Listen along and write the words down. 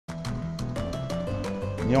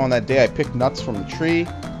You know, on that day I picked nuts from the tree,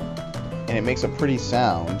 and it makes a pretty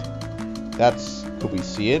sound. That's... Could we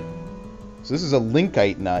see it? So this is a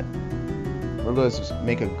linkite nut. Where does it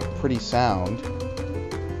make a pretty sound?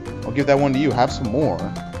 I'll give that one to you. Have some more.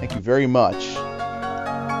 Thank you very much.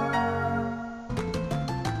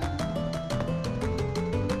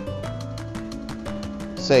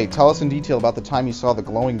 Say, tell us in detail about the time you saw the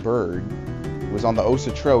glowing bird. It was on the Osa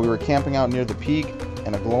Trail. We were camping out near the peak,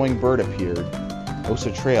 and a glowing bird appeared.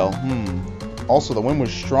 Osa Trail. Also, the wind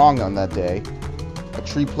was strong on that day. A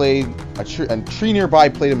tree nearby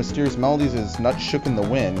played a mysterious melody as its nuts shook in the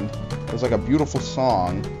wind. It was like a beautiful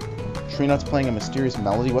song. Tree nuts playing a mysterious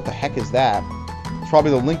melody? What the heck is that? It's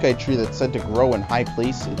probably the linkite tree that's said to grow in high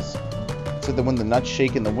places. It said that when the nuts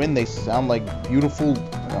shake in the wind, they sound like beautiful...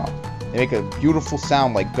 they make a beautiful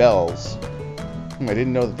sound like bells. I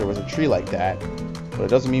didn't know that there was a tree like that. But it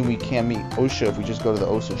doesn't mean we can't meet Osha if we just go to the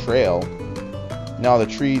Osa Trail. No, the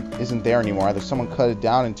tree isn't there anymore. Either someone cut it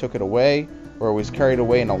down and took it away, or it was carried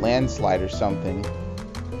away in a landslide or something.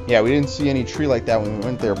 Yeah, we didn't see any tree like that when we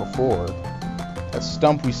went there before. That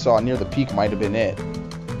stump we saw near the peak might have been it.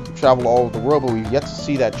 We've traveled all over the world, but we've yet to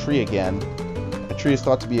see that tree again. The tree is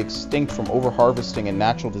thought to be extinct from over-harvesting and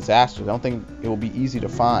natural disasters. I don't think it will be easy to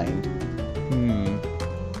find.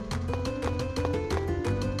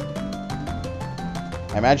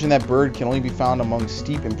 I imagine that bird can only be found among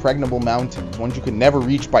steep, impregnable mountains, ones you could never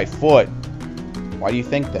reach by foot. Why do you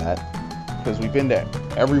think that? Because we've been to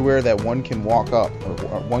everywhere that one can walk up, or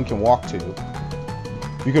one can walk to.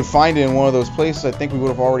 If you could find it in one of those places, I think we would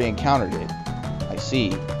have already encountered it. I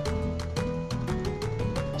see.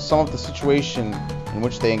 I'll sum up the situation in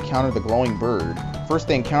which they encountered the glowing bird. First,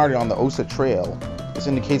 they encountered it on the Osa Trail. This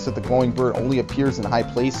indicates that the glowing bird only appears in high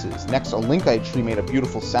places. Next, a linkite tree made a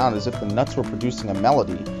beautiful sound as if the nuts were producing a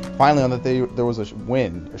melody. Finally, on that day, there was a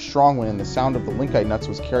wind, a strong wind, and the sound of the linkite nuts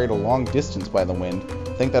was carried a long distance by the wind.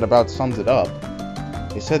 I think that about sums it up.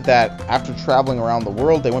 They said that after traveling around the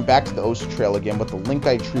world, they went back to the Osa Trail again, but the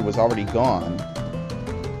linkite tree was already gone.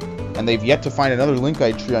 And they've yet to find another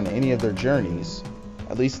linkite tree on any of their journeys.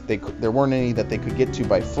 At least there weren't any that they could get to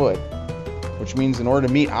by foot. Which means in order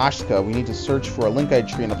to meet Ashka, we need to search for a linkite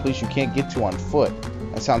tree in a place you can't get to on foot.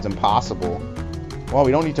 That sounds impossible. Well,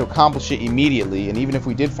 we don't need to accomplish it immediately, and even if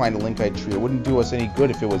we did find a linkite tree, it wouldn't do us any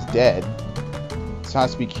good if it was dead. It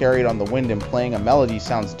sounds to be carried on the wind, and playing a melody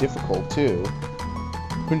sounds difficult, too.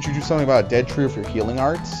 Couldn't you do something about a dead tree with your healing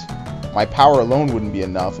arts? My power alone wouldn't be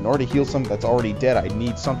enough. In order to heal something that's already dead, I'd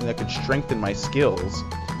need something that could strengthen my skills.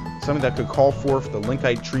 Something that could call forth the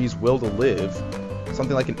linkite tree's will to live.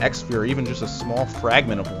 Something like an X-sphere, or even just a small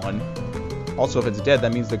fragment of one. Also, if it's dead,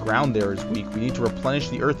 that means the ground there is weak. We need to replenish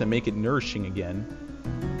the earth and make it nourishing again.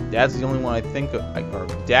 Dad's the only one I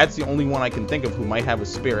can think of who might have a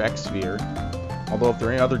spare X-sphere. Although if there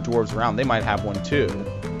are any other dwarves around, they might have one too.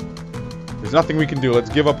 There's nothing we can do. Let's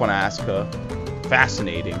give up on Aska.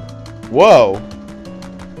 Fascinating. Whoa!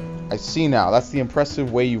 I see now. That's the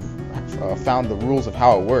impressive way you've found the rules of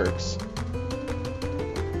how it works.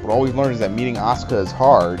 But all we've learned is that meeting Aska is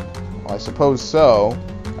hard. Well, I suppose so.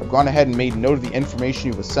 I've gone ahead and made note of the information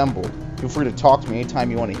you've assembled. Feel free to talk to me anytime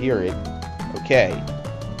you want to hear it. Okay.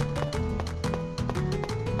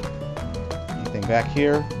 Anything back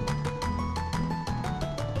here?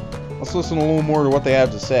 Let's listen a little more to what they have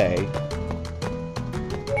to say.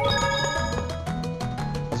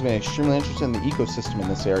 I've been extremely interested in the ecosystem in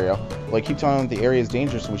this area. Well, I keep telling them the area is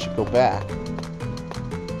dangerous and we should go back.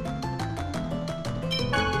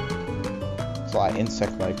 There's a lot of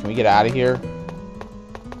insect life. Can we get out of here?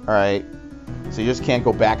 Alright. So you just can't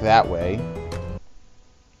go back that way.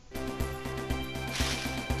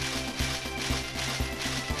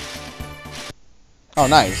 Oh,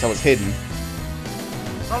 nice. That was hidden.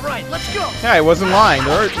 Alright, let's go! Yeah, I wasn't lying.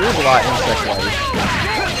 There's a lot of insect life.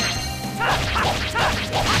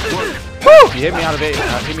 Woo! You hit me out of it.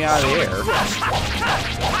 Hit me out of the air.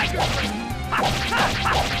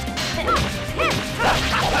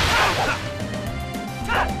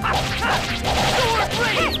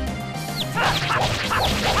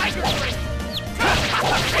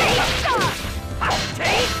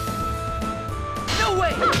 No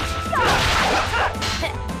way!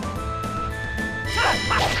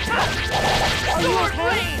 Are you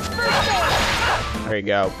okay? There you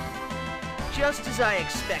go. Just as I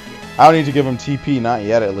expected. I don't need to give him TP, not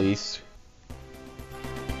yet at least.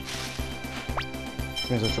 Which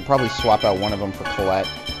means I should probably swap out one of them for Colette,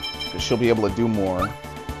 because she'll be able to do more.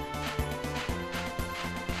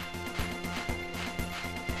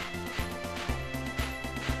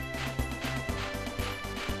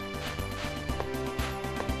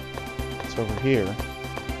 It's over here.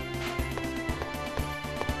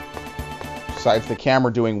 Besides the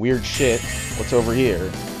camera doing weird shit, what's over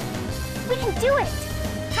here? We can do it!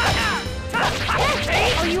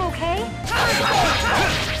 Are you okay?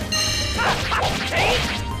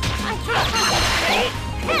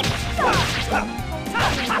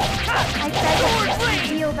 I beg of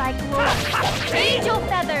you, reveal thy glory. Angel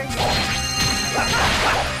feathers!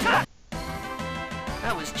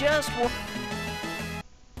 That was just one.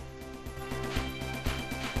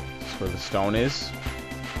 That's where the stone is.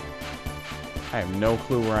 I have no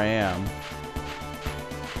clue where I am.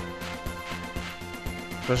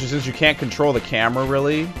 Especially since you can't control the camera,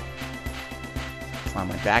 really. Oh,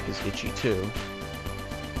 my back is itchy, too.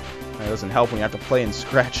 That doesn't help when you have to play and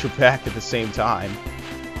scratch your back at the same time.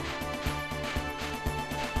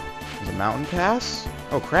 There's a mountain pass?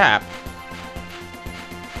 Oh, crap.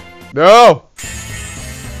 No!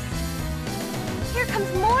 Here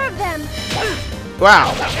comes more of them!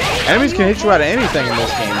 Wow. Enemies can hit you out of anything in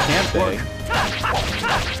this game, can't they?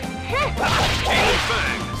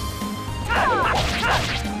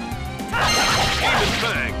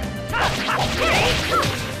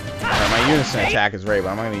 Alright, my unison attack is ready, but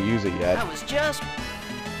I'm not going to use it yet. That was just.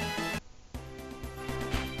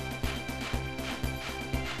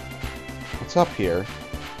 What's up here?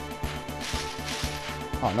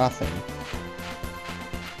 Oh, nothing.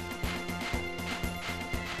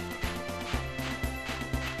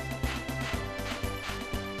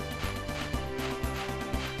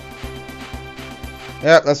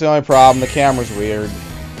 Yep, that's the only problem. The camera's weird.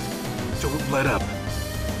 Don't let up.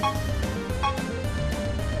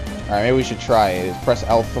 Alright, maybe we should try it. Press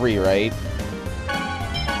L3, right?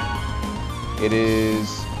 It is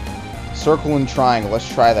circle and triangle.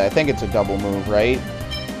 Let's try that. I think it's a double move, right?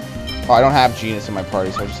 Oh, I don't have Genus in my party,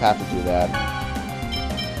 so I just have to do that.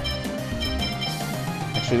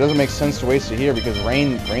 Actually, it doesn't make sense to waste it here because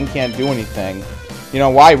Rain can't do anything. You know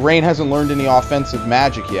why? Rain hasn't learned any offensive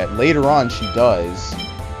magic yet. Later on, she does.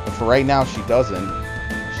 But for right now, she doesn't.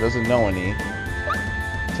 She doesn't know any.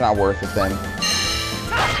 It's not worth it then.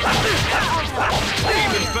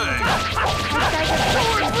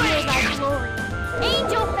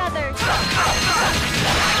 Angel feathers!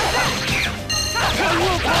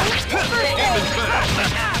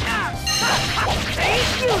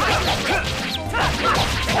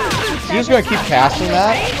 She's just gonna keep casting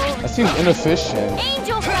that? That seems inefficient.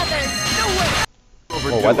 Angel feathers!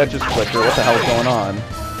 Oh, why'd that just flicker? What the hell's going on?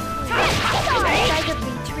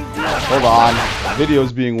 Hold on. The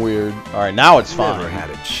video's being weird. Alright, now it's fine. Never had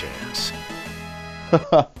a chance.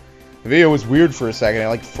 The video was weird for a second. It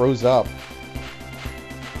like froze up.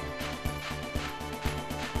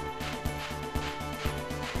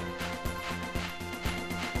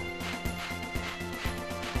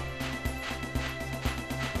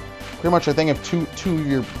 Pretty much, I think if two of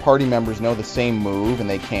your party members know the same move and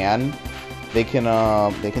they can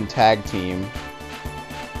tag team.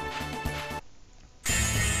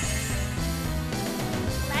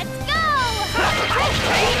 Let's go!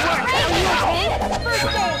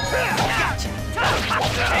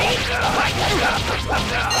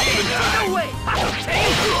 No way!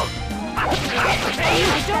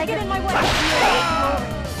 Don't get in my way!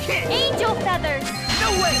 Angel feathers! No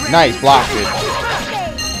way! Nice, blocked it.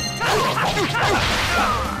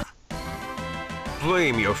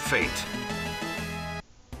 Blame your fate.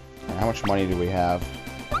 How much money do we have?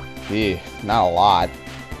 Not a lot.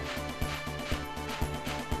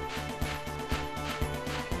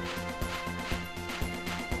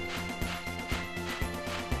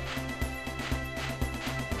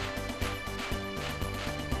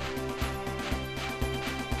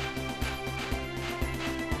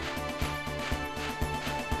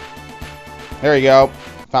 There you go.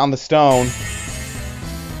 Found the stone.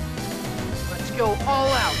 Let's go all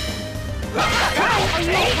out! Are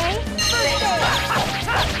you okay? Sword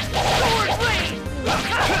blade! I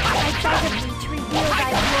beg of you to reveal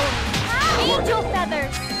thy glory. Angel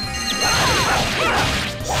feathers!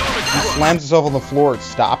 He slams himself on the floor, it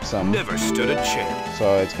stops him. Never stood a chance.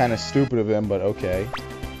 So it's kind of stupid of him, but okay.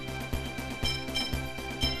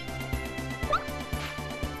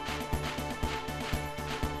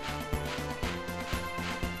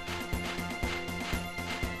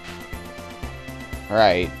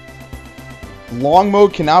 Alright. Long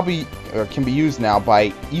mode can be used now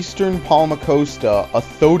by Eastern Palmacosta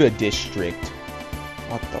Athoda District.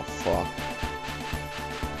 What the fuck?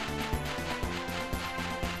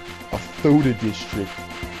 Athoda District.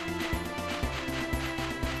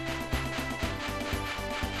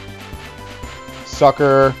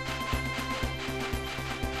 Sucker.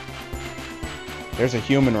 There's a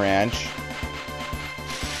human ranch.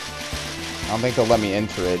 I don't think they'll let me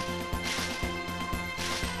enter it.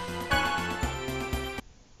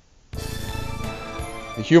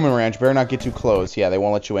 The human ranch, better not get too close. Yeah, they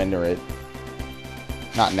won't let you enter it.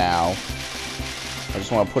 Not now. I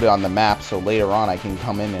just want to put it on the map so later on I can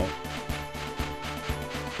come in it.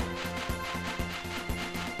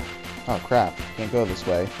 Oh crap, can't go this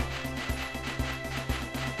way.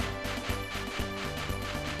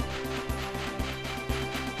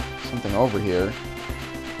 Something over here.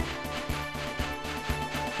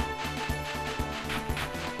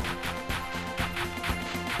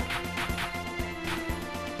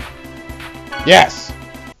 Yes!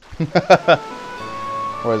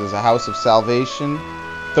 What is this, a house of salvation?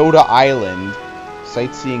 Thoda Island.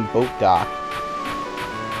 Sightseeing boat dock.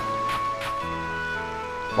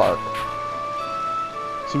 Bark.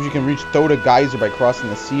 Seems you can reach Thoda Geyser by crossing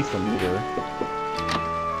the sea from here.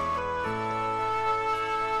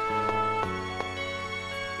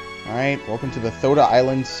 Alright, welcome to the Thoda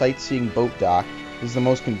Island Sightseeing Boat Dock. This is the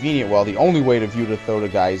most convenient, well, the only way to view the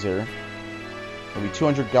Thoda Geyser. It'll be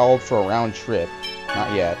 200 gold for a round trip.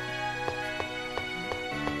 Not yet.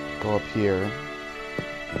 Go up here.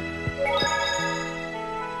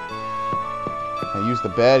 I use the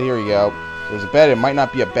bed. Here we go. There's a bed. It might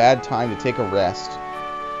not be a bad time to take a rest.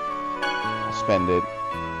 I'll spend it.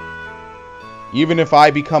 Even if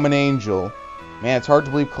I become an angel. Man, it's hard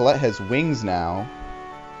to believe Colette has wings now.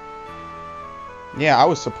 Yeah, I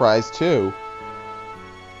was surprised too.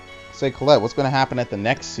 Say, Colette, what's going to happen at the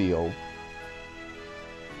next seal?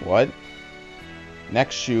 What?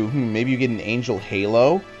 Next shoe. Maybe you get an angel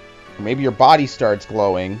halo? Or maybe your body starts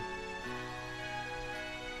glowing.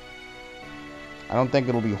 I don't think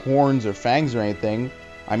it'll be horns or fangs or anything.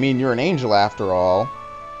 I mean, you're an angel after all.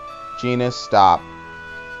 Genus, stop.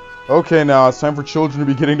 Okay, now it's time for children to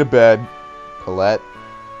be getting to bed. Colette.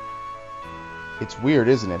 It's weird,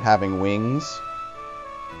 isn't it, having wings?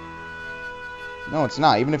 No, it's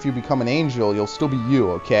not. Even if you become an angel, you'll still be you,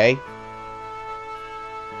 okay?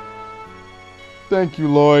 Thank you,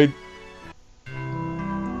 Lloyd.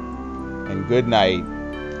 And good night.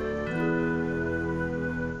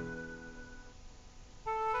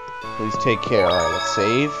 Please take care. Alright, let's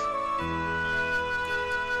save.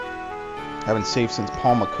 Haven't saved since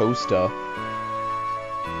Palma Costa.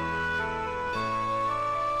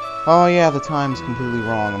 Oh yeah, the time's completely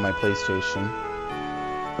wrong on my PlayStation.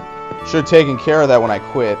 Should have taken care of that when I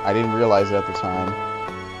quit. I didn't realize it at the time.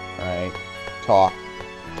 Alright. Talk.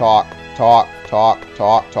 Talk. Talk. Talk.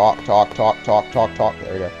 Talk. Talk. Talk. Talk. Talk. Talk. Talk.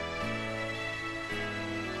 There we go.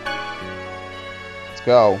 Let's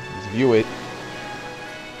go. Let's view it.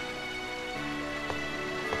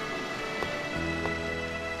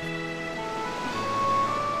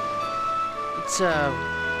 It's a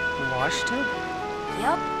wash tub?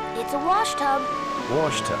 Yep, it's a wash tub.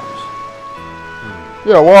 Wash tubs.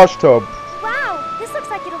 Yeah, wash tub. Wow, this looks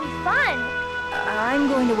like it'll be fun. I'm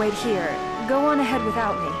going to wait here. Go on ahead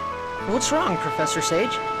without me. What's wrong, Professor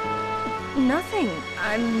Sage? Nothing.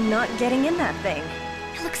 I'm not getting in that thing.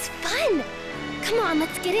 It looks fun. Come on,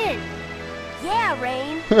 let's get in. Yeah,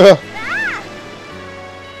 Rain. Ah!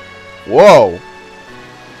 Whoa.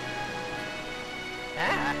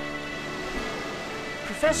 Ah.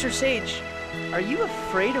 Professor Sage, are you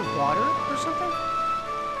afraid of water or something?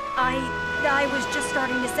 I was just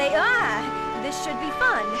starting to say, this should be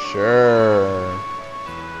fun. Sure.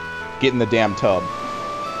 Get in the damn tub.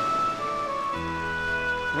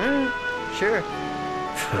 Sure.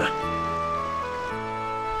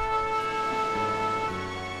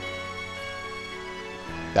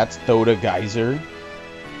 That's Thoda Geyser.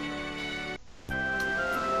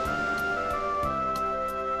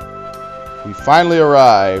 We finally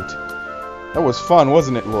arrived. That was fun,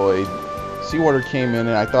 wasn't it, Lloyd? Seawater came in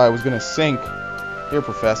and I thought I was gonna sink. Here,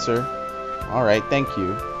 Professor. Alright, thank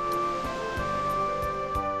you.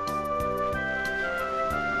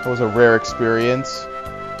 That was a rare experience.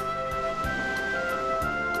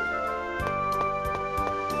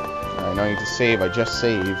 Alright, no need to save. I just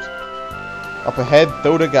saved. Up ahead,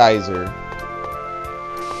 Thoda Geyser.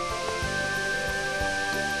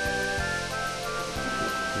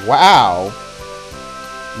 Wow!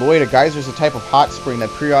 Lloyd, a geyser is a type of hot spring that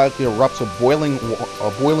periodically erupts of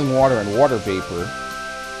boiling water and water vapor.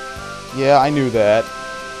 Yeah, I knew that.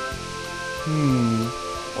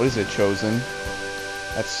 What is it, Chosen?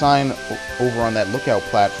 That sign over on that lookout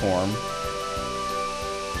platform.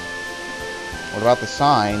 What about the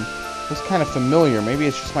sign? It looks kind of familiar. Maybe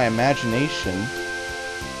it's just my imagination.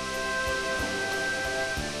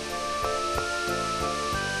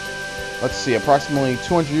 Let's see. Approximately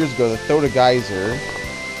 200 years ago, the Thoda Geyser...